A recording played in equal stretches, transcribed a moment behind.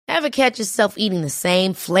Ever catch yourself eating the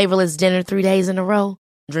same flavorless dinner 3 days in a row?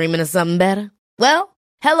 Dreaming of something better? Well,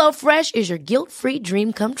 HelloFresh is your guilt-free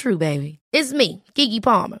dream come true, baby. It's me, Keke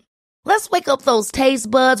Palmer. Let's wake up those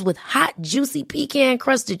taste buds with hot, juicy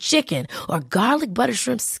pecan-crusted chicken or garlic butter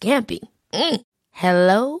shrimp scampi.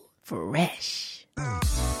 Hello Fresh.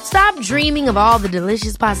 Stop dreaming of all the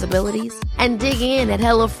delicious possibilities and dig in at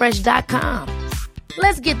HelloFresh.com.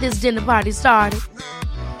 Let's get this dinner party started.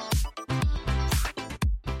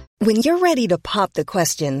 When you're ready to pop the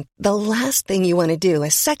question, the last thing you want to do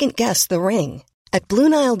is second-guess the ring. At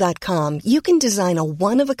BlueNile.com, you can design a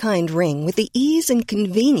one-of-a-kind ring with the ease and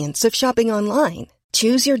convenience of shopping online.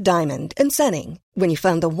 Choose your diamond and setting. When you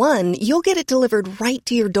find the one, you'll get it delivered right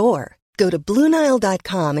to your door. Go to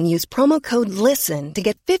BlueNile.com and use promo code LISTEN to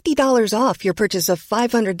get $50 off your purchase of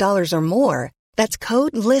 $500 or more. That's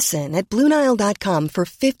code LISTEN at BlueNile.com for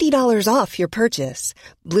 $50 off your purchase.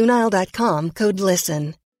 BlueNile.com, code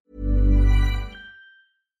LISTEN.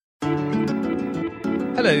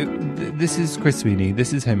 Hello, this is Chris Sweeney.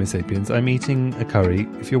 This is Homo Sapiens. I'm eating a curry.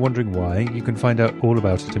 If you're wondering why, you can find out all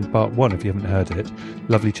about it in part 1 if you haven't heard it.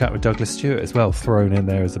 Lovely chat with Douglas Stewart as well, thrown in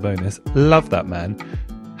there as a bonus. Love that man.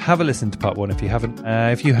 Have a listen to part 1 if you haven't.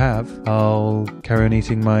 If you have, I'll carry on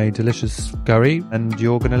eating my delicious curry, and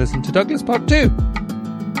you're going to listen to Douglas part 2.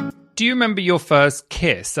 Do you remember your first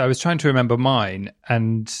kiss? I was trying to remember mine,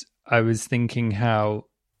 and I was thinking how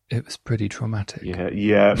it was pretty traumatic.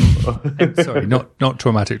 Yeah. Sorry, not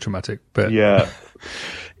traumatic, but yeah,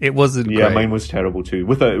 it wasn't. Yeah, great. mine was terrible too.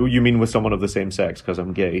 You mean with someone of the same sex? Because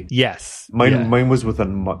I'm gay. Yes, mine was with a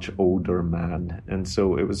much older man, and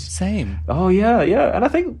so it was same. Oh yeah, and I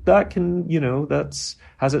think that can,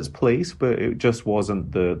 has its place, but it just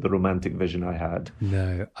wasn't the romantic vision I had.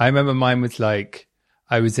 No, I remember mine was like,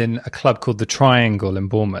 I was in a club called the Triangle in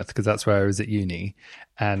Bournemouth because that's where I was at uni.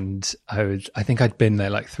 And I think I'd been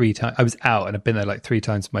there like 3 times. I was out and I'd been there like 3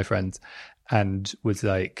 times with my friends and was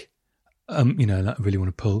like, I really want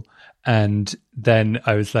to pull. And then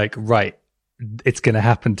I was like, right, it's going to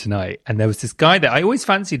happen tonight. And there was this guy that I always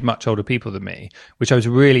fancied much older people than me, which I was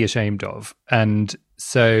really ashamed of. And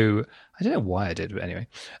so I don't know why I did, but anyway.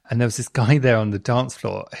 And there was this guy there on the dance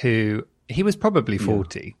floor who... He was probably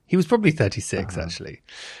 40. Yeah. He was probably 36, actually.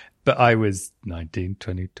 But I was 19,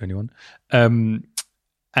 20, 21.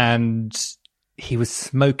 And he was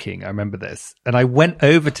smoking. I remember this. And I went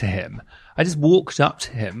over to him. I just walked up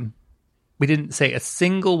to him. We didn't say a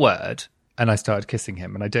single word. And I started kissing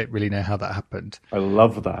him. And I don't really know how that happened. I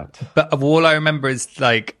love that. But all I remember is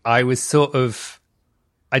like, I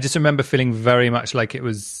just remember feeling very much like it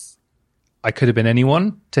was, I could have been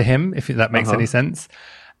anyone to him, if that makes any sense.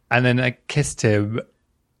 And then I kissed him,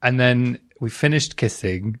 and then we finished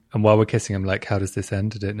kissing. And while we're kissing, I'm like, how does this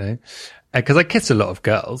end? I don't know. Because I kissed a lot of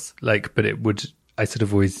girls, but I sort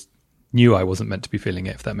of always knew I wasn't meant to be feeling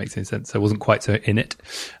it, if that makes any sense. I wasn't quite so in it.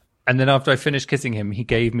 And then after I finished kissing him, he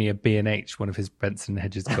gave me a B&H, one of his Benson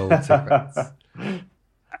Hedges Gold cigarettes.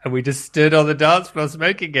 And we just stood on the dance floor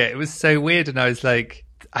smoking it. It was so weird. And I was like...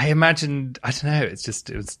 I imagined, I don't know,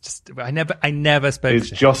 I never spoke to him. It's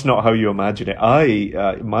just not how you imagine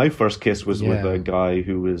it. My first kiss was with a guy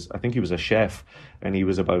who I think he was a chef, and he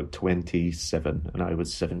was about 27 and I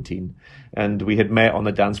was 17. And we had met on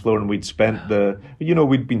the dance floor and we'd spent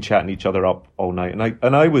we'd been chatting each other up all night.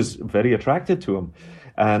 And I was very attracted to him.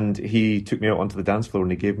 And he took me out onto the dance floor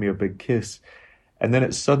and he gave me a big kiss. And then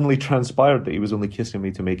it suddenly transpired that he was only kissing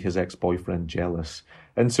me to make his ex-boyfriend jealous.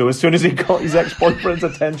 And so as soon as he got his ex-boyfriend's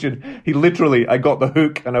attention, I got the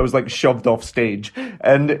hook and I was like shoved off stage.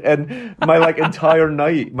 And my entire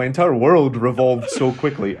night, my entire world revolved so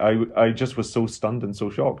quickly. I just was so stunned and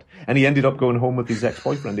so shocked. And he ended up going home with his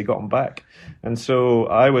ex-boyfriend. He got him back. And so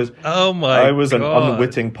I was an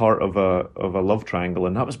unwitting part of a love triangle.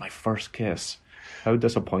 And that was my first kiss. How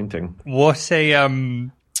disappointing. What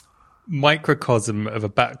a microcosm of a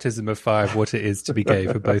baptism of fire of what it is to be gay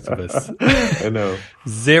for both of us. I know.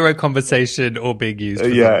 Zero conversation or being used.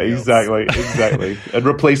 Exactly. And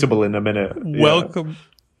replaceable in a minute. Welcome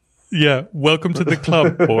to the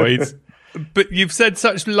club, boys. But you've said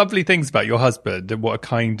such lovely things about your husband and what a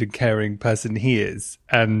kind and caring person he is.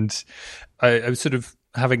 And I was sort of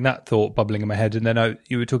having that thought bubbling in my head. And then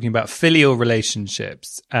you were talking about filial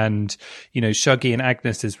relationships and, Shuggy and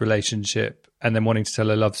Agnes's relationship, and then wanting to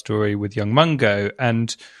tell a love story with young Mungo.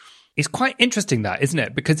 And it's quite interesting that, isn't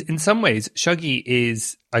it? Because in some ways, Shuggy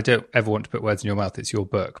is, I don't ever want to put words in your mouth, it's your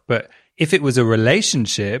book, but if it was a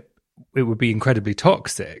relationship, it would be incredibly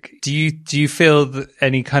toxic. Do you feel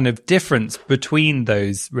any kind of difference between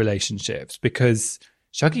those relationships? Because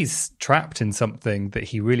Shuggy's trapped in something that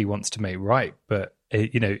he really wants to make right, but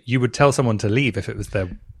you would tell someone to leave if it was their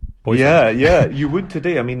boyfriend. Yeah, you would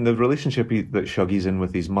today. I mean, the relationship that Shuggy's in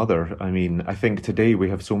with his mother, I mean, I think today we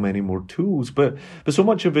have so many more tools, but so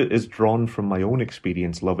much of it is drawn from my own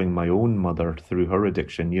experience loving my own mother through her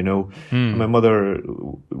addiction, you know. My mother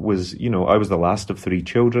was, you know, I was the last of 3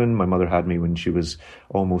 children. My mother had me when she was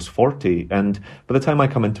almost 40, and by the time I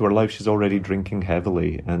come into her life, she's already drinking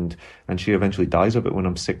heavily, and she eventually dies of it when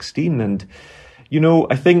I'm 16, and you know,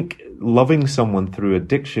 I think loving someone through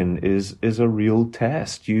addiction is a real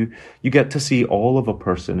test. You get to see all of a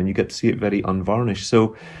person, and you get to see it very unvarnished.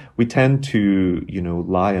 So we tend to, you know,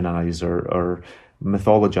 lionize or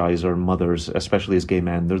mythologize our mothers, especially as gay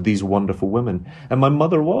men. They're these wonderful women. And my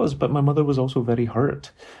mother was, but my mother was also very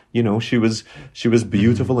hurt. You know, she was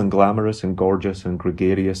beautiful and glamorous and gorgeous and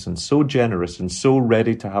gregarious and so generous and so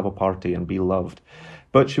ready to have a party and be loved.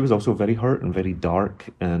 But she was also very hurt and very dark,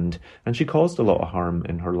 and she caused a lot of harm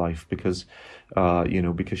in her life because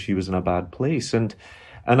she was in a bad place. And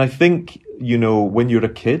I think, you know, when you're a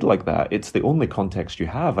kid like that, it's the only context you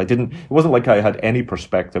have. It wasn't like I had any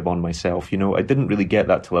perspective on myself, you know. I didn't really get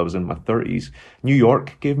that till I was in my 30s. New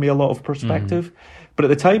York gave me a lot of perspective. But at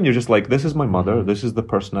the time, you're just like, this is my mother. This is the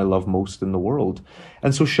person I love most in the world.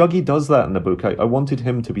 And so Shuggy does that in the book. I wanted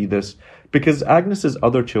him to be this, because Agnes's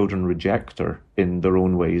other children reject her in their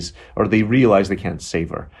own ways, or they realize they can't save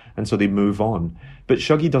her. And so they move on. But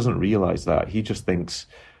Shuggy doesn't realize that. He just thinks,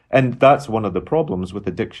 and that's one of the problems with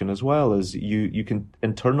addiction as well, is you can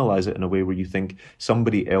internalize it in a way where you think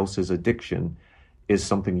somebody else's addiction is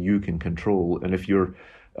something you can control. And if you're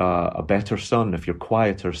a better son, if you're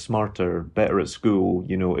quieter, smarter, better at school,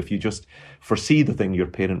 you know, if you just foresee the thing your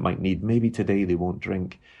parent might need, maybe today they won't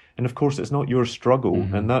drink. And of course, it's not your struggle.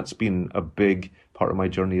 And that's been a big part of my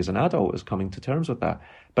journey as an adult, is coming to terms with that.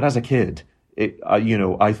 But as a kid,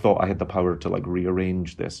 I thought I had the power to like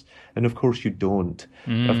rearrange this. And of course you don't.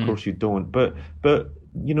 Of course you don't. But,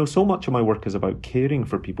 you know, so much of my work is about caring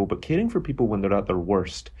for people, but caring for people when they're at their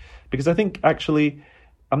worst. Because I think actually,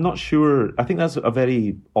 I'm not sure. I think that's a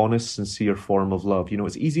very honest, sincere form of love. You know,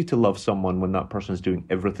 it's easy to love someone when that person is doing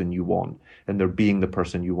everything you want and they're being the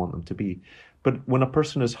person you want them to be. But when a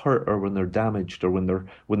person is hurt, or when they're damaged, or when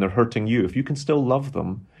they're hurting you, if you can still love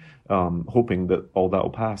them, hoping that all that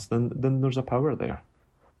will pass, then there's a power there.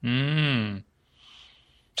 I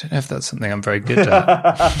don't know if that's something I'm very good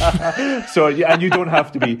at. So, yeah, and you don't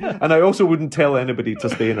have to be. And I also wouldn't tell anybody to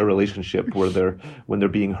stay in a relationship when they're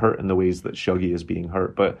being hurt in the ways that Shuggy is being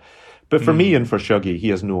hurt. But for me and for Shuggy, he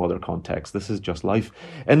has no other context. This is just life.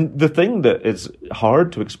 And the thing that is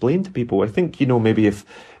hard to explain to people, I think, you know, maybe if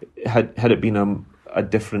had it been a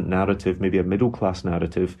different narrative, maybe a middle class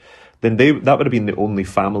narrative, then that would have been the only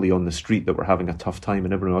family on the street that were having a tough time,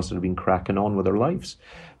 and everyone else would have been cracking on with their lives.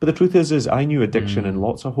 But the truth is I knew addiction in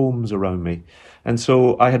lots of homes around me. And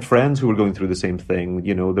so I had friends who were going through the same thing.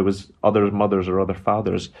 You know, there was other mothers or other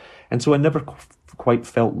fathers. And so I never quite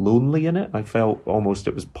felt lonely in it. I felt almost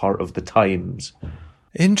it was part of the times.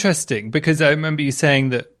 Interesting, because I remember you saying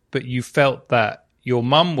that, but you felt that your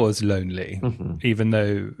mum was lonely, even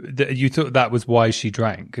though you thought that was why she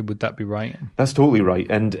drank. Would that be right? That's totally right.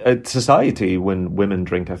 And society, when women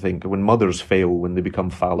drink, I think, when mothers fail, when they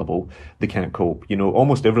become fallible, they can't cope. You know,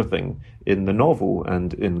 almost everything in the novel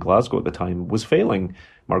and in Glasgow at the time was failing.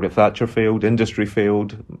 Margaret Thatcher failed, industry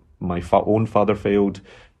failed, my own father failed,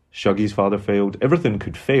 Shuggy's father failed. Everything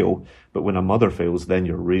could fail, but when a mother fails, then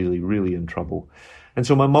you're really, really in trouble. And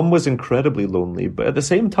so my mum was incredibly lonely, but at the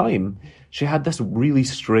same time, she had this really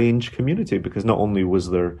strange community, because not only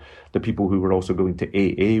was there the people who were also going to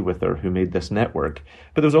AA with her, who made this network,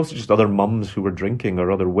 but there was also just other mums who were drinking, or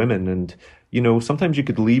other women. And, you know, sometimes you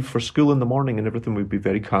could leave for school in the morning and everything would be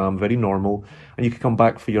very calm, very normal, and you could come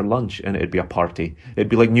back for your lunch and it'd be a party. It'd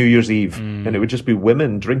be like New Year's Eve, and it would just be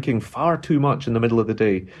women drinking far too much in the middle of the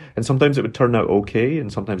day. And sometimes it would turn out okay,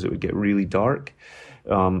 and sometimes it would get really dark.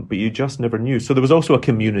 But you just never knew. So there was also a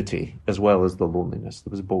community as well as the loneliness. There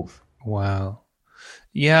was both. Wow.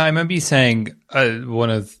 Yeah, I remember you saying one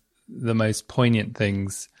of the most poignant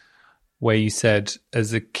things where you said,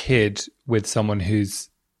 as a kid with someone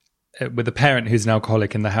with a parent who's an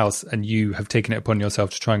alcoholic in the house, and you have taken it upon yourself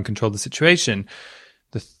to try and control the situation,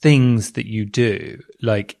 the things that you do,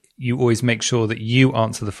 like, you always make sure that you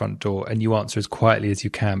answer the front door, and you answer as quietly as you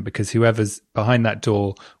can, because whoever's behind that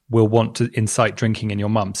door will want to incite drinking in your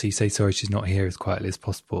mum. So you say, sorry, she's not here, as quietly as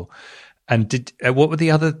possible. And what were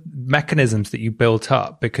the other mechanisms that you built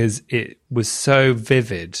up? Because was so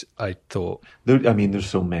vivid, I thought. There's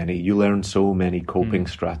so many. You learn so many coping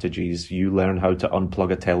strategies. You learn how to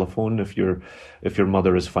unplug a telephone if your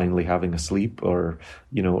mother is finally having a sleep or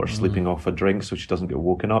sleeping off a drink so she doesn't get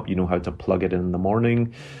woken up. You know how to plug it in the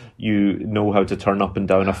morning. You know how to turn up and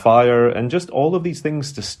down a fire, and just all of these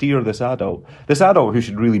things to steer this adult who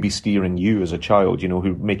should really be steering you as a child,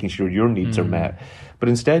 who making sure your needs are met. But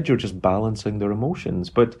instead you're just balancing their emotions.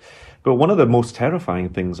 But one of the most terrifying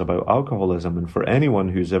things about alcoholism, and for anyone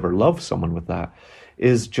who's ever loved someone with that,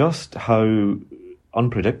 is just how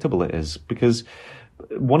unpredictable it is. Because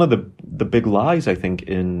one of the big lies, I think,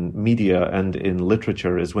 in media and in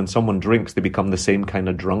literature is when someone drinks, they become the same kind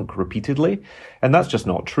of drunk repeatedly. And that's just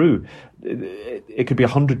not true. It could be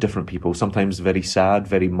 100 different people, sometimes very sad,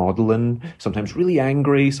 very maudlin, sometimes really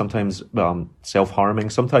angry, sometimes self-harming,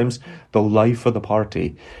 sometimes the life of the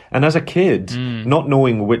party. And as a kid, not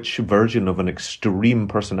knowing which version of an extreme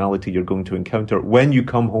personality you're going to encounter when you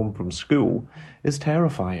come home from school is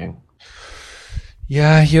terrifying.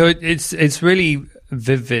 Yeah, it's really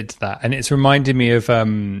vivid, that, and it's reminding me of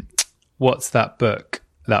what's that book,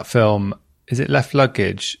 that film? Is it Left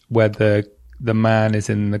Luggage, where the man is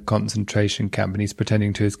in the concentration camp and he's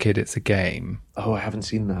pretending to his kid it's a game? Oh, I haven't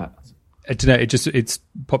seen that. I don't know. It's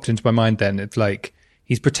popped into my mind. Then it's like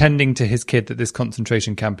he's pretending to his kid that this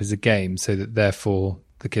concentration camp is a game, so that therefore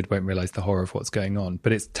the kid won't realize the horror of what's going on.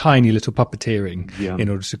 But it's tiny little puppeteering in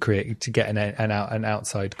order to get an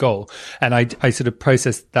outside goal. And I sort of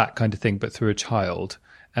process that kind of thing, but through a child.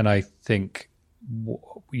 And I think,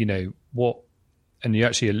 what, and you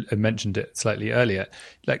actually mentioned it slightly earlier,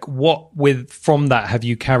 like from that have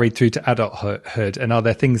you carried through to adulthood? And are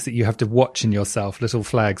there things that you have to watch in yourself, little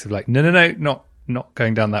flags of like, no, not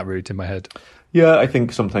going down that route in my head? Yeah, I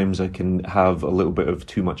think sometimes I can have a little bit of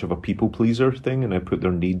too much of a people pleaser thing, and I put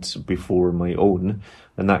their needs before my own,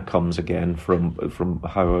 and that comes again from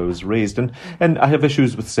how I was raised. And I have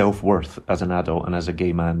issues with self-worth as an adult and as a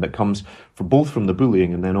gay man that comes both from the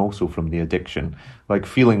bullying and then also from the addiction, like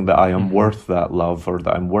feeling that I am worth that love, or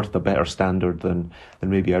that I'm worth a better standard than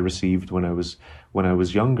maybe I received when I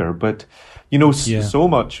was younger. But so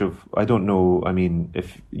much of, I don't know, I mean,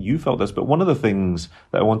 if you felt this, but one of the things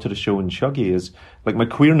that I wanted to show in Shuggie is, like, my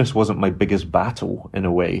queerness wasn't my biggest battle in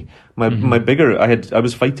a way. My bigger, I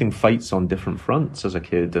was fighting fights on different fronts as a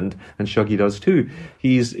kid, and Shuggie does too.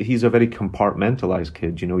 He's a very compartmentalized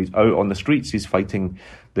kid. He's out on the streets, he's fighting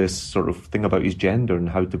this sort of thing about his gender and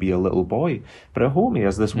how to be a little boy. But at home he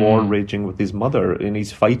has this war raging with his mother, and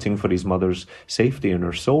he's fighting for his mother's safety and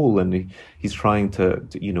her soul, and he's trying to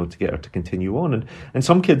get her to continue on. And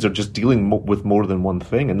some kids are just dealing with more than one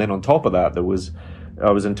thing. And then on top of that, I was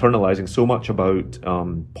internalizing so much about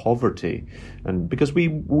poverty, and because we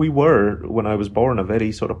were, when I was born, a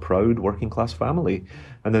very sort of proud working class family,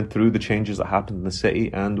 and then through the changes that happened in the city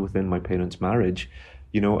and within my parents' marriage,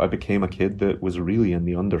 I became a kid that was really in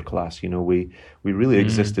the underclass. We really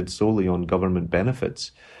existed solely on government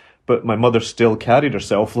benefits. But my mother still carried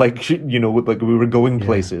herself like we were going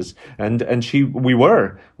places, and she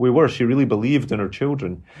really believed in her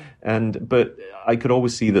children, but I could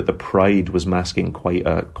always see that the pride was masking quite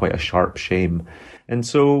a sharp shame. And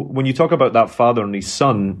so when you talk about that father and his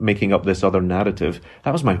son making up this other narrative,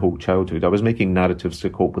 that was my whole childhood. I was making narratives to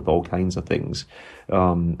cope with all kinds of things,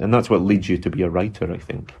 and that's what leads you to be a writer, I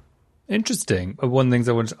think. Interesting. One of the things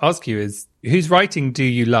I wanted to ask you is, whose writing do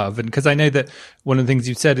you love? And because I know that one of the things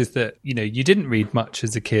you've said is that, you didn't read much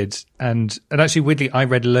as a kid. And actually, weirdly, I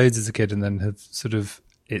read loads as a kid and then have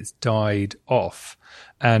it's died off.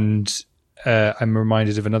 And I'm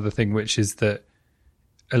reminded of another thing, which is that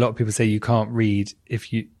a lot of people say you can't read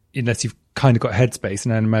unless you've kind of got headspace.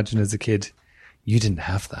 And I imagine as a kid, you didn't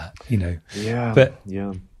have that, Yeah. But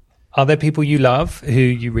yeah. Are there people you love who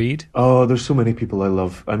you read? Oh, there's so many people I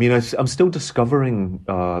love. I mean, I'm still discovering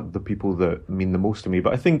the people that mean the most to me.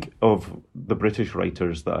 But I think of the British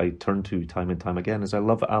writers that I turn to time and time again is I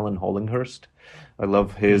love Alan Hollinghurst. I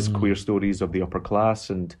love his queer stories of the upper class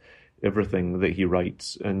and everything that he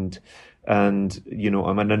writes. And I'm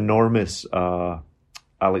an enormous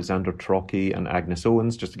Alexander Trocchi and Agnes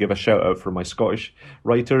Owens, just to give a shout out for my Scottish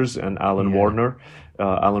writers, and Alan Warner.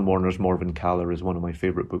 Alan Warner's Morven Caller is one of my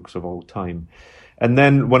favourite books of all time. And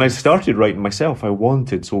then when I started writing myself, I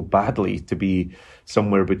wanted so badly to be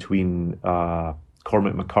somewhere between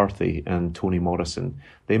Cormac McCarthy and Toni Morrison.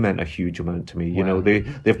 They meant a huge amount to me. Wow. They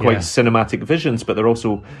have quite cinematic visions, but they're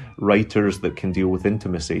also writers that can deal with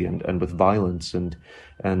intimacy and with violence, and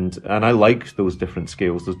I like those different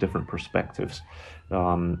scales, those different perspectives.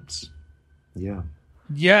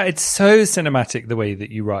 Yeah, it's so cinematic the way that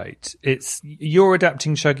you write. You're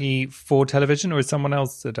adapting Shuggie for television, or is someone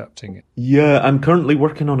else adapting it? Yeah, I'm currently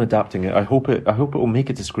working on adapting it. I hope it will make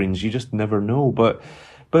it to screens. You just never know. But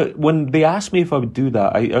when they asked me if I would do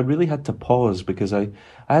that, I really had to pause, because I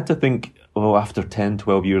had to think, after 10,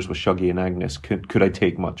 12 years with Shuggie and Agnes, could I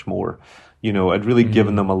take much more? I'd really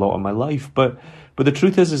given them a lot of my life. But the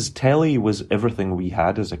truth is telly was everything we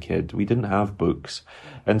had as a kid. We didn't have books.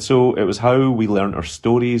 And so it was how we learned our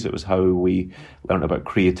stories. It was how we learned about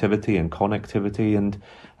creativity and connectivity. And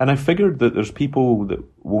I figured that there's people that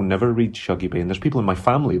will never read Shuggie Bain. There's people in my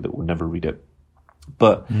family that will never read it.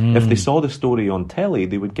 But if they saw the story on telly,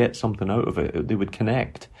 they would get something out of it. They would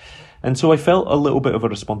connect. And so I felt a little bit of a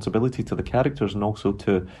responsibility to the characters, and also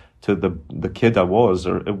to the kid I was,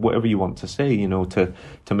 or whatever you want to say, to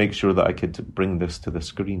make sure that I could bring this to the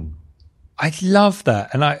screen. I love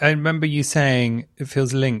that. And I remember you saying, it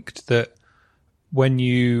feels linked, that when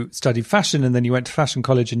you studied fashion and then you went to fashion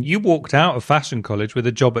college, and you walked out of fashion college with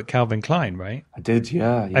a job at Calvin Klein, right? I did,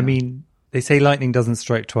 yeah. I mean, they say lightning doesn't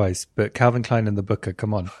strike twice, but Calvin Klein and the Booker,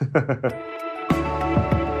 come on.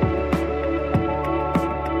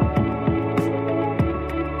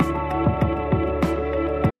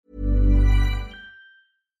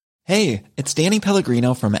 Hey, it's Danny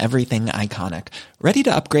Pellegrino from Everything Iconic. Ready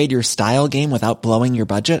to upgrade your style game without blowing your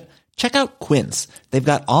budget? Check out Quince. They've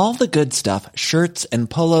got all the good stuff, shirts and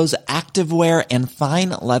polos, activewear, and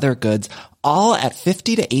fine leather goods, all at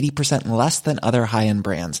 50 to 80% less than other high-end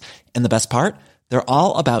brands. And the best part? They're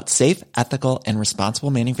all about safe, ethical, and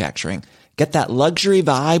responsible manufacturing. Get that luxury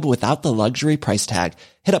vibe without the luxury price tag.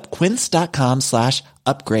 Hit up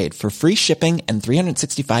quince.com/upgrade for free shipping and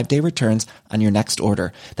 365-day returns on your next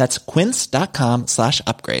order. That's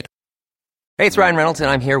quince.com/upgrade. Hey, it's Ryan Reynolds, and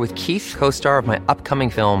I'm here with Keith, co-star of my upcoming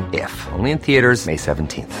film, If, only in theaters May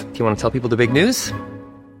 17th. Do you want to tell people the big news?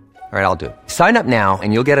 All right, I'll do it. Sign up now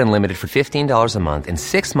and you'll get unlimited for $15 a month and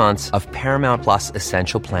 6 months of Paramount Plus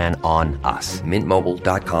Essential Plan on us.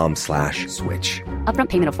 MintMobile.com/switch. Upfront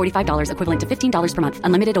payment of $45 equivalent to $15 per month.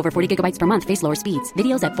 Unlimited over 40 gigabytes per month. Face lower speeds.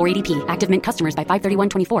 Videos at 480p. Active Mint customers by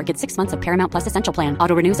 531.24 get 6 months of Paramount Plus Essential Plan.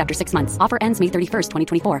 Auto renews after 6 months. Offer ends May 31st,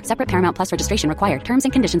 2024. Separate Paramount Plus registration required. Terms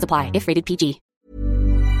and conditions apply if rated PG.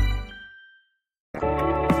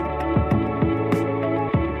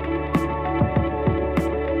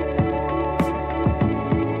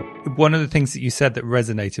 One of the things that you said that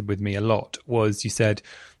resonated with me a lot was you said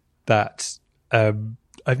that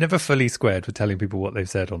I've never fully squared with telling people what they've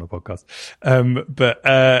said on a podcast, but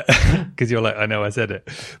because you're like, I know I said it,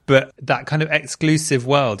 but that kind of exclusive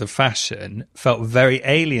world of fashion felt very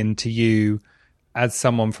alien to you as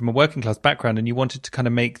someone from a working class background, and you wanted to kind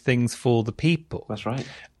of make things for the people. That's right.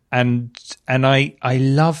 And I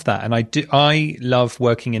love that. And I love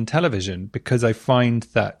working in television because I find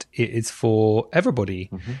that it is for everybody.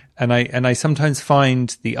 Mm-hmm. And I sometimes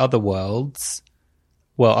find the other worlds.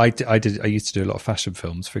 Well, I used to do a lot of fashion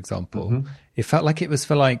films, for example. Mm-hmm. It felt like it was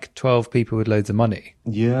for like 12 people with loads of money.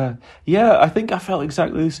 Yeah. I think I felt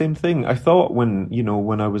exactly the same thing. I thought when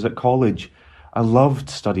I was at college, I loved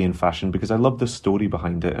studying fashion because I loved the story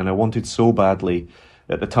behind it. And I wanted so badly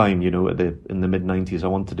at the time, in the mid-90s, I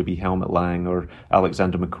wanted to be Helmut Lang or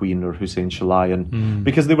Alexander McQueen or Hussein Chalayan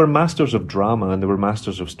because they were masters of drama and they were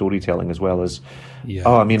masters of storytelling as well as,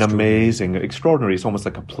 amazing, extraordinary. It's almost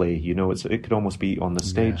like a play, it could almost be on the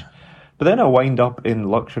stage. Yeah. But then I wind up in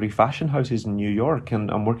luxury fashion houses in New York,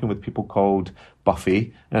 and I'm working with people called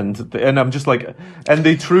Buffy, and I'm just like, and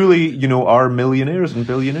they truly, are millionaires and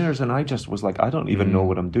billionaires, and I just was like, I don't even know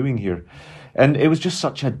what I'm doing here. And it was just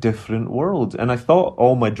such a different world. And I thought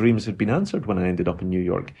all my dreams had been answered when I ended up in New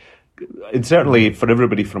York. And certainly for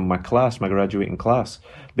everybody from my class, my graduating class,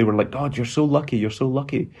 they were like, God, you're so lucky, you're so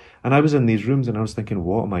lucky. And I was in these rooms and I was thinking,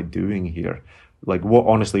 what am I doing here? Like, what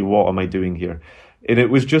am I doing here? And it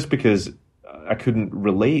was just because I couldn't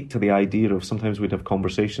relate to the idea of sometimes we'd have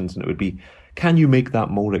conversations and it would be, can you make that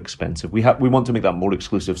more expensive? We want to make that more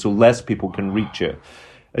exclusive so less people can reach it.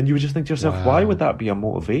 And you would just think to yourself, Why would that be a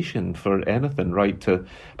motivation for anything, right? But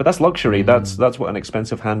that's luxury. That's what an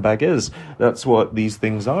expensive handbag is. That's what these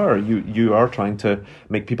things are. You are trying to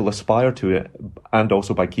make people aspire to it, and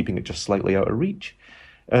also by keeping it just slightly out of reach.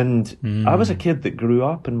 And I was a kid that grew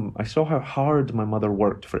up, and I saw how hard my mother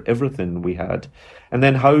worked for everything we had, and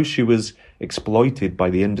then how she was exploited by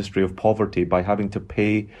the industry of poverty by having to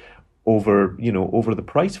pay over the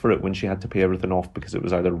price for it when she had to pay everything off because it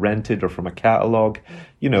was either rented or from a catalogue.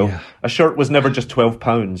 A shirt was never just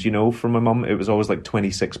 £12, for my mum it was always like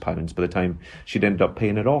 £26 by the time she'd end up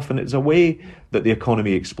paying it off. And it's a way that the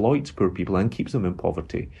economy exploits poor people and keeps them in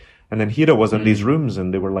poverty. And then here I was in these rooms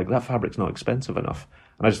and they were like, that fabric's not expensive enough.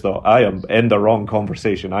 And I just thought, I am in the wrong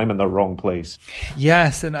conversation. I'm in the wrong place.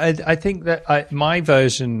 Yes, and I think that my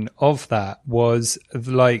version of that was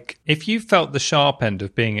like, if you felt the sharp end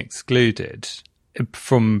of being excluded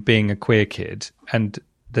from being a queer kid, and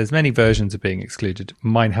there's many versions of being excluded,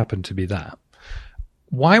 mine happened to be that.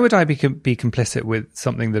 Why would I be complicit with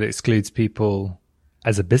something that excludes people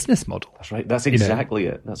as a business model? That's right. That's exactly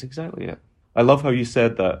it. That's exactly it. I love how you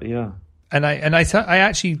said that. Yeah. And I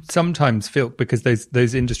actually sometimes feel, because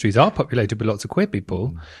those industries are populated with lots of queer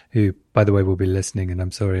people who, by the way, will be listening, and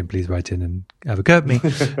I'm sorry, and please write in and have a go at me.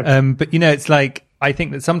 But it's like, I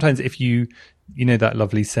think that sometimes if you that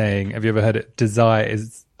lovely saying, have you ever heard it? Desire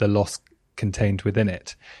is the loss contained within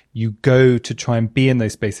it. You go to try and be in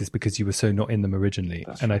those spaces because you were so not in them originally.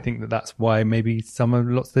 That's right. I think that's why maybe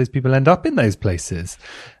lots of those people end up in those places.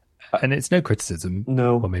 And it's no criticism.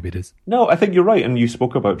 No. Well, maybe it is. No, I think you're right. And you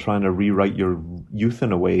spoke about trying to rewrite your youth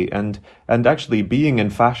in a way. And actually being in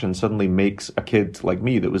fashion suddenly makes a kid like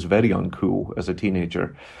me that was very uncool as a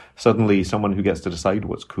teenager suddenly someone who gets to decide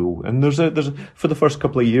what's cool. And there's for the first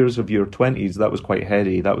couple of years of your 20s, that was quite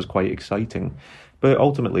heady. That was quite exciting. But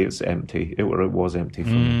ultimately it's empty. It was empty for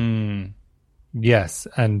me. Yes.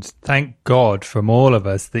 And thank God from all of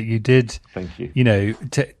us that you did, thank you.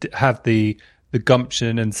 To have the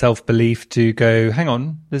gumption and self-belief to go, hang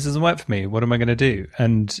on, this doesn't work for me. What am I going to do?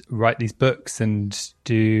 And write these books and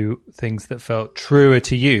do things that felt truer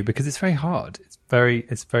to you, because it's very hard. It's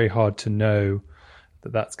very hard to know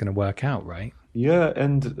that that's going to work out, right? Yeah,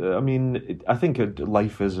 and I mean, I think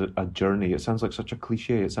life is a journey. It sounds like such a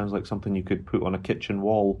cliche. It sounds like something you could put on a kitchen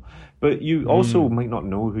wall. But you also might not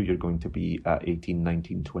know who you're going to be at 18,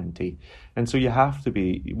 19, 20. And so you have to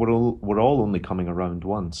be, we're all only coming around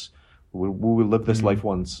once. We will live this life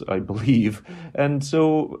once, I believe. And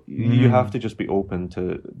so you have to just be open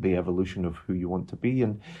to the evolution of who you want to be.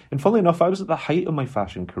 And funnily enough, I was at the height of my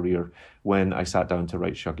fashion career when I sat down to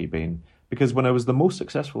write Shuggie Bain. Because when I was the most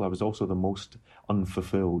successful, I was also the most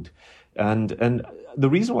unfulfilled. And the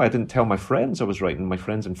reason why I didn't tell my friends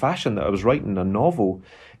in fashion, that I was writing a novel,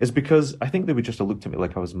 is because I think they would just have looked at me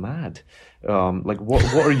like I was mad. Like,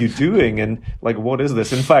 what are you doing? And like, what is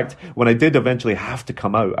this? In fact, when I did eventually have to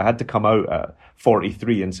come out, I had to come out at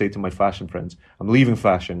 43 and say to my fashion friends, I'm leaving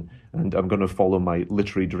fashion and I'm going to follow my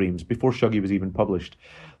literary dreams, before Shuggie was even published.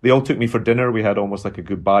 They all took me for dinner. We had almost like a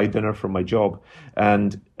goodbye dinner from my job.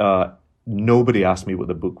 And nobody asked me what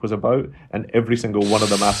the book was about, and every single one of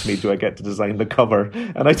them asked me, do I get to design the cover?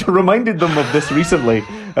 And I reminded them of this recently,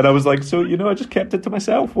 and I was like, so, I just kept it to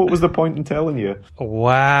myself. What was the point in telling you?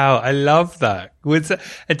 Wow, I love that.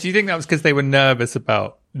 And do you think that was because they were nervous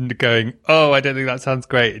about going, oh, I don't think that sounds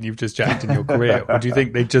great, and you've just jacked in your career? Or do you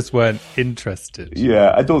think they just weren't interested?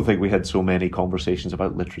 Yeah, I don't think we had so many conversations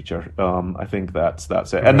about literature. I think that's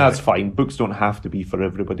it. And that's fine. Books don't have to be for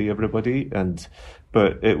everybody.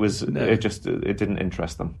 But it was, it didn't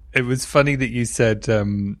interest them. It was funny that you said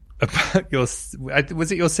about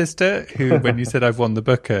was it your sister who, when you said I've won the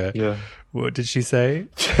Booker, yeah. What did she say?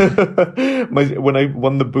 When I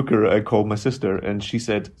won the Booker, I called my sister and she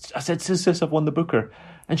said, sis, I've won the Booker.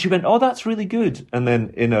 And she went, oh, that's really good. And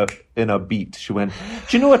then in a beat, she went,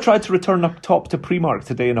 do you know I tried to return a top to Primark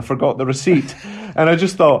today and I forgot the receipt? And I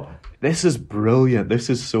just thought, this is brilliant. This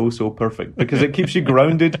is so perfect, because it keeps you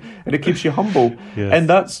grounded and it keeps you humble. Yes. And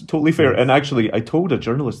that's totally fair. Yes. And actually, I told a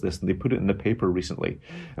journalist this and they put it in the paper recently.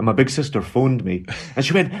 And my big sister phoned me and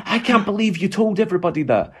she went, I can't believe you told everybody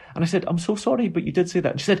that. And I said, I'm so sorry, but you did say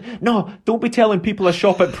that. And she said, no, don't be telling people I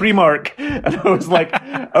shop at Primark. And I was like,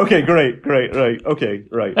 okay, great, right. Okay,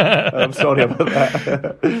 right. I'm sorry about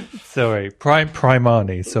that. Sorry.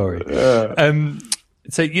 Primani, sorry.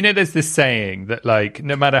 So, there's this saying that, like,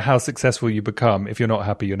 no matter how successful you become, if you're not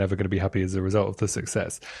happy, you're never going to be happy as a result of the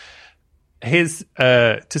success. Here's,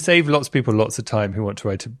 to save lots of people lots of time who want to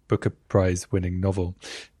write a Booker Prize winning novel.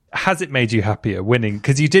 Has it made you happier winning?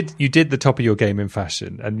 Because you did the top of your game in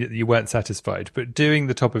fashion and you weren't satisfied, but doing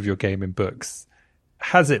the top of your game in books,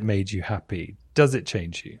 has it made you happy? Does it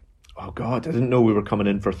change you? Oh God, I didn't know we were coming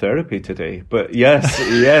in for therapy today. But yes,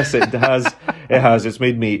 it has. It has. It's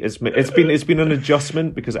made me. It's been an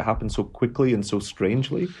adjustment because it happened so quickly and so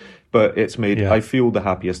strangely. But it's made. Yeah. I feel the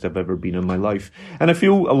happiest I've ever been in my life, and I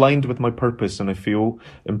feel aligned with my purpose, and I feel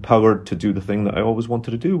empowered to do the thing that I always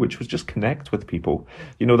wanted to do, which was just connect with people.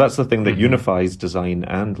 That's the thing that unifies design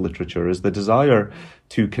and literature, is the desire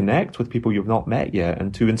to connect with people you've not met yet,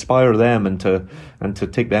 and to inspire them, and to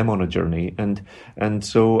take them on a journey. And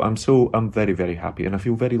so I'm very, very happy, and I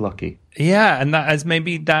feel very lucky. Yeah, and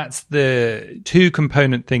that's the two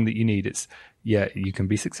component thing that you need. It's, yeah, you can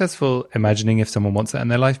be successful imagining if someone wants that in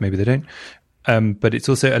their life, maybe they don't. But it's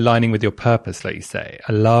also aligning with your purpose, like you say.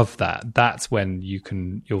 I love that. That's when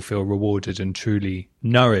you'll feel rewarded and truly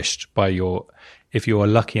nourished by if you are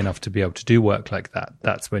lucky enough to be able to do work like that,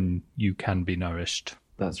 that's when you can be nourished.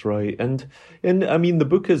 That's right. And I mean, the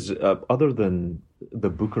book is, other than the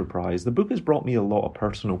Booker Prize, the book has brought me a lot of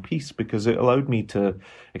personal peace because it allowed me to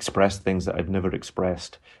express things that I'd never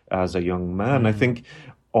expressed as a young man. I think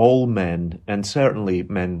all men, and certainly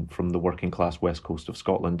men from the working class west coast of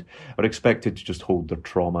Scotland, are expected to just hold their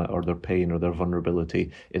trauma or their pain or their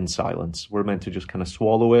vulnerability in silence. We're meant to just kind of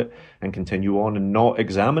swallow it and continue on and not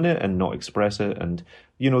examine it and not express it. And,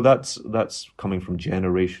 that's coming from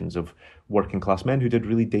generations of working class men who did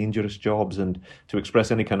really dangerous jobs, and to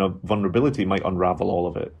express any kind of vulnerability might unravel all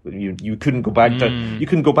of it. You couldn't go back down. You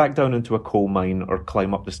couldn't go back down into a coal mine or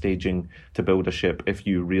climb up the staging to build a ship if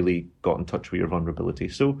you really got in touch with your vulnerability.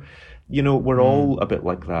 So, we're all a bit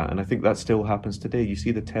like that, and I think that still happens today. You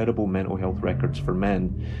see the terrible mental health records for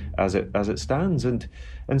men as it stands, and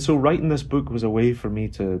so writing this book was a way for me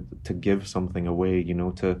to give something away,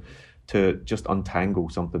 to just untangle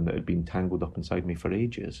something that had been tangled up inside me for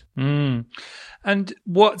ages. And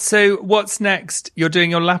what's next? You're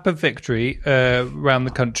doing your lap of victory around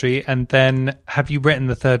the country, and then have you written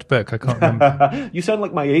the third book? I can't remember. You sound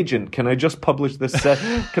like my agent. Can I just publish this?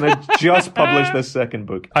 Can I just publish this second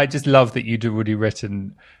book? I just love that you'd already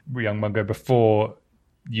written Young Mungo before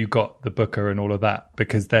you got the Booker and all of that,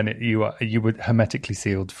 because then you were hermetically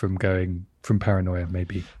sealed from going from paranoia,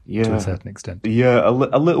 maybe, to a certain extent. Yeah, a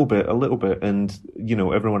little bit. And,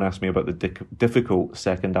 everyone asked me about the difficult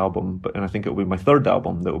second album, and I think it'll be my third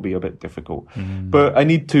album that will be a bit difficult. But I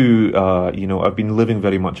need to, I've been living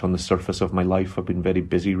very much on the surface of my life. I've been very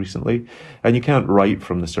busy recently, and you can't write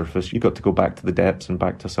from the surface. You've got to go back to the depths and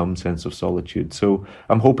back to some sense of solitude. So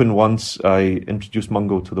I'm hoping once I introduce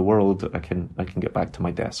Mungo to the world, I can get back to my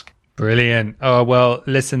desk. Brilliant. Oh, well,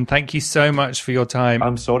 listen, thank you so much for your time.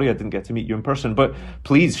 I'm sorry I didn't get to meet you in person, but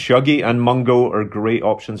please, Shuggy and Mungo are great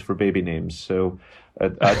options for baby names. So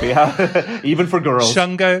I'd be happy, even for girls.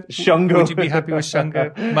 Shungo. Would you be happy with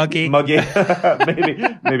Shungo? Muggy?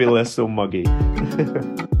 maybe less so Muggy.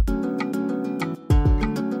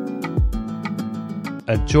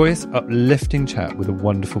 A joyous, uplifting chat with a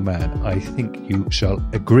wonderful man. I think you shall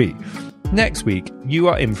agree. Next week, you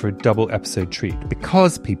are in for a double episode treat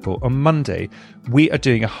because, people, on Monday, we are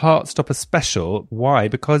doing a Heartstopper special. Why?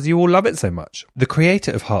 Because you all love it so much. The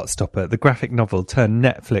creator of Heartstopper, the graphic novel turned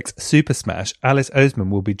Netflix super smash, Alice Oseman,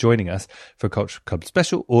 will be joining us for a Culture Club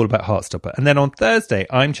special all about Heartstopper. And then on Thursday,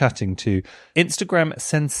 I'm chatting to Instagram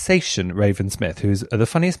sensation Raven Smith, who's the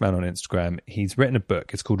funniest man on Instagram. He's written a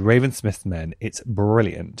book. It's called Raven Smith's Men. It's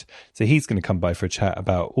brilliant. So he's going to come by for a chat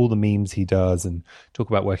about all the memes he does and talk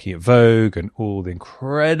about working at Vogue and all the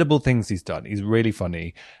incredible things he's done. He's really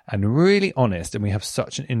funny and really honest, and we have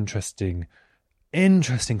such an interesting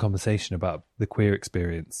conversation about the queer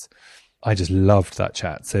experience. I just loved that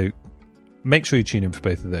chat. So make sure you tune in for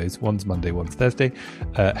both of those. One's Monday, one's Thursday.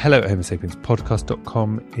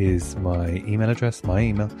 hello@homosapienspodcast.com is my email address, my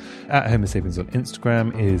email. @homosapiens on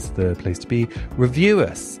Instagram is the place to be. Review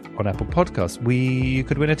us on Apple Podcasts. You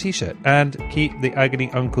could win a t-shirt, and keep the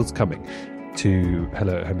agony uncles coming to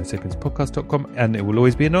hello@homosapienspodcast.com, and it will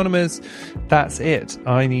always be anonymous. That's it.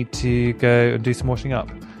 I need to go and do some washing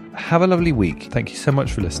up. Have a lovely week. Thank you so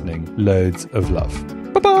much for listening. Loads of love.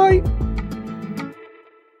 Bye-bye.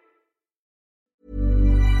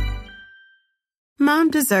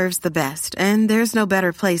 Mom deserves the best, and there's no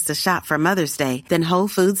better place to shop for Mother's Day than Whole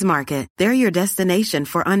Foods Market. They're your destination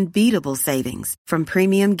for unbeatable savings, from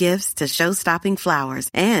premium gifts to show-stopping flowers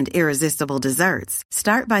and irresistible desserts.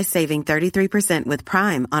 Start by saving 33% with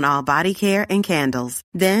Prime on all body care and candles.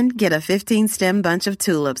 Then get a 15-stem bunch of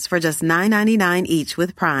tulips for just $9.99 each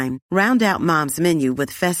with Prime. Round out Mom's menu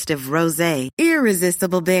with festive rosé,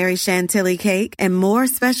 irresistible berry chantilly cake, and more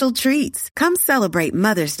special treats. Come celebrate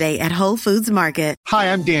Mother's Day at Whole Foods Market.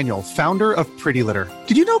 Hi, I'm Daniel, founder of Pretty Litter.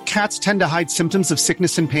 Did you know cats tend to hide symptoms of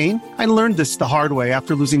sickness and pain? I learned this the hard way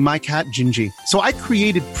after losing my cat, Gingy. So I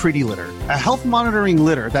created Pretty Litter, a health monitoring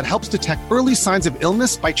litter that helps detect early signs of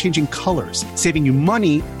illness by changing colors, saving you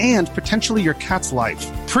money and potentially your cat's life.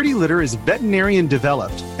 Pretty Litter is veterinarian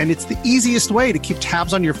developed, and it's the easiest way to keep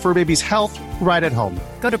tabs on your fur baby's health right at home.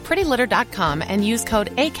 Go to prettylitter.com and use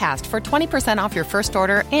code ACAST for 20% off your first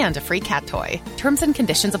order and a free cat toy. Terms and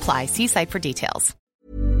conditions apply. See site for details.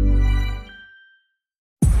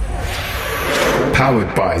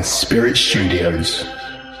 Powered by Spirit Studios.